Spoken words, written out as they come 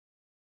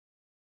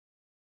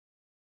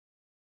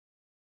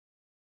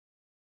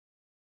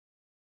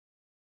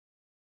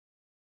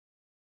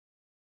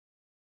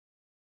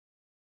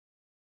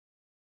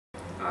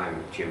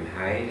I'm Jim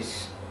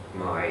Hayes.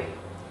 My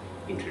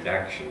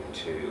introduction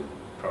to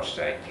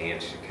prostate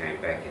cancer came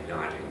back in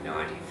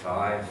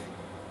 1995.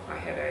 I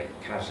had a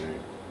cousin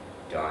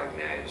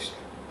diagnosed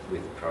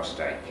with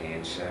prostate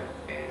cancer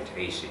and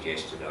he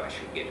suggested I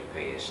should get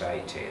a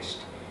PSA test.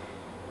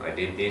 I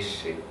did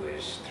this. It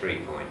was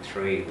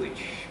 3.3,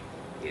 which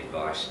the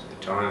advice at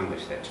the time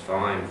was that's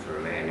fine for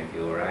a man of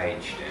your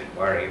age, don't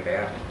worry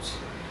about it.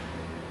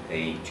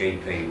 The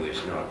GP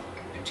was not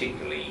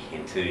particularly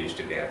enthused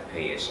about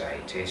PSA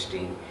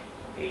testing.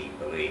 He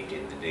believed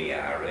in the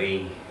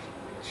DRE,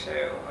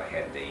 so I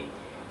had the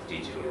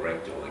digital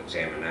rectal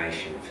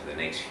examination for the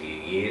next few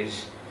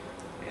years,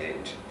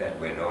 and that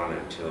went on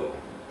until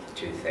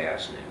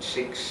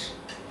 2006,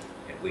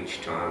 at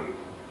which time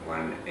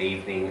one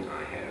evening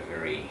I had a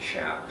very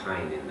sharp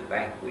pain in the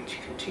back which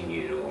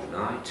continued all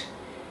night.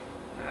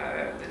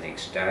 The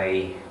next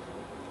day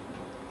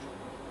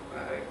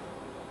I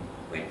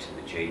went to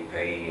the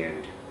GP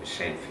and was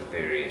sent for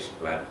various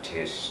blood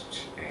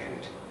tests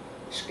and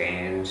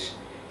scans,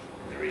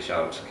 and the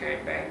results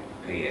came back.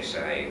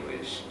 PSA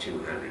was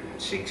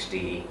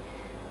 260,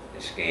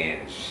 the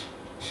scans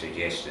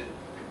suggested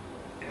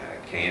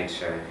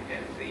cancer,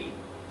 and the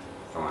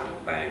final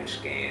bone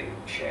scan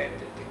showed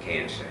that the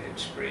cancer had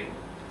spread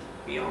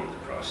beyond the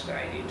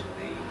prostate into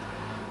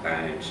the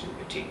bones, and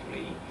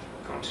particularly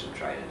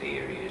concentrated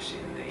areas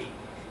in the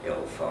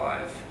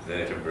L5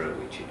 vertebra,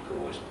 which had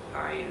caused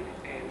pain,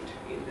 and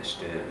in the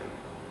sternum.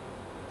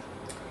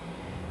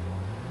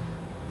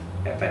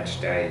 At that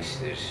stage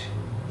there's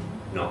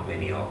not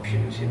many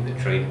options in the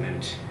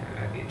treatment.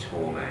 It's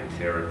hormone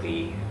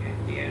therapy,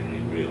 and the only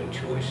real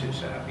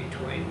choices are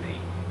between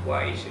the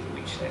ways in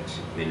which that's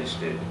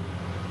administered,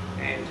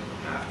 and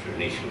after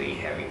initially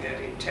having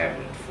that in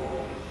tablet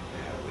form,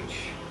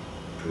 which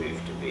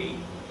proved to be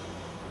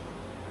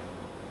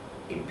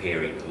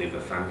impairing the liver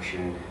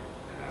function,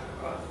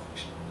 I've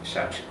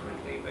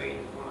subsequently been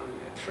on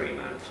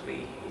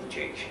 3-monthly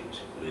injections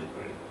of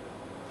leuprine.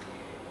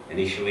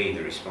 Initially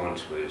the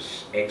response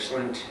was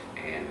excellent,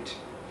 and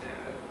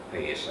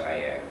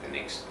PSA over the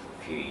next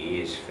few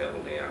years fell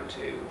down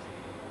to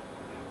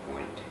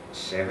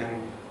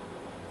 0.7,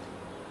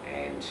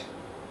 and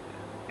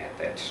at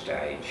that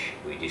stage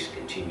we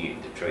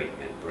discontinued the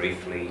treatment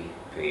briefly.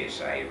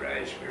 PSA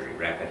rose very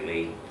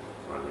rapidly.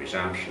 On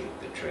resumption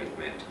of the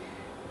treatment,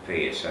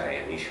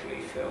 PSA initially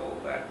fell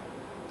but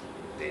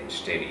then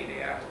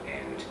steadied out,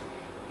 and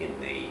in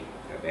the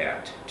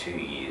about 2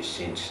 years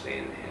since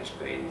then has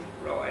been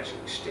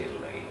rising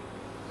steadily.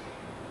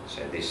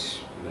 So this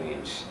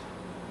means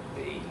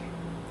the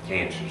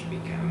cancer has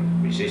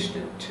become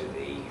resistant to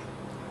the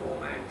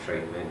hormone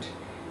treatment,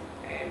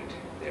 and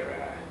there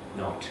are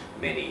not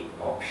many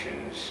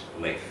options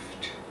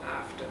left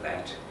after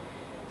that.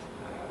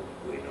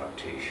 We're not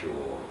too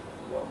sure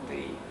what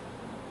the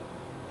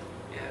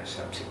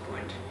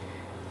subsequent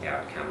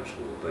outcomes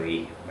will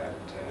be, but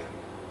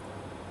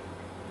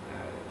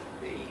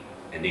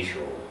the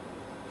initial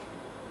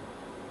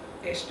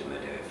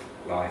estimate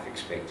of life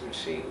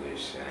expectancy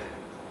was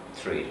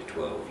 3 to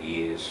 12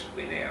 years.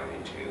 We're now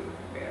into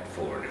about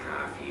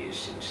 4.5 years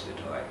since the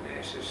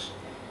diagnosis,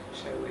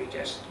 so we're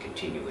just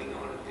continuing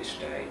on at this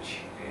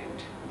stage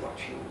and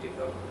watching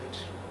developments.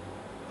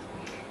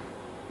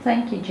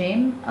 Thank you,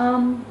 Jim.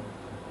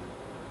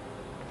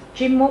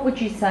 Jim, what would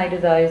you say to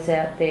those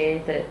out there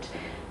that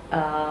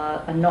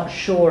are not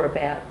sure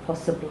about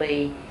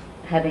possibly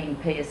having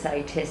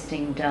PSA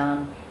testing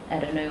done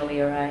at an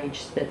earlier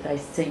age that they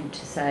seem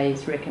to say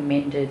is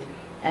recommended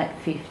at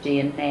 50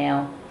 and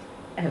now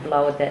have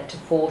lowered that to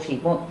 40?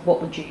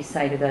 What would you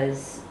say to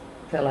those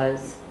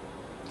fellows?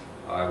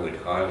 I would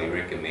highly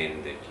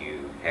recommend that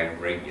you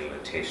have regular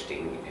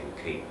testing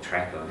and keep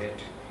track of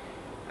it.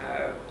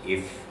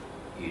 If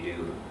you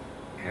do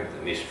have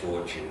the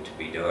misfortune to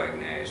be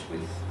diagnosed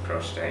with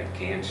prostate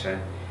cancer,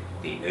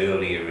 the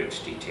earlier it's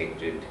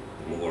detected,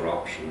 the more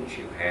options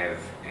you have,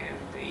 and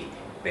the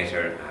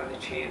better are the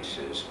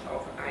chances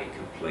of a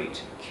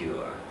complete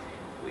cure,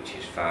 which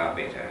is far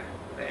better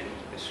than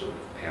the sort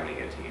of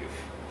palliative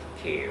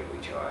care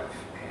which I've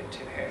had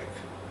to have.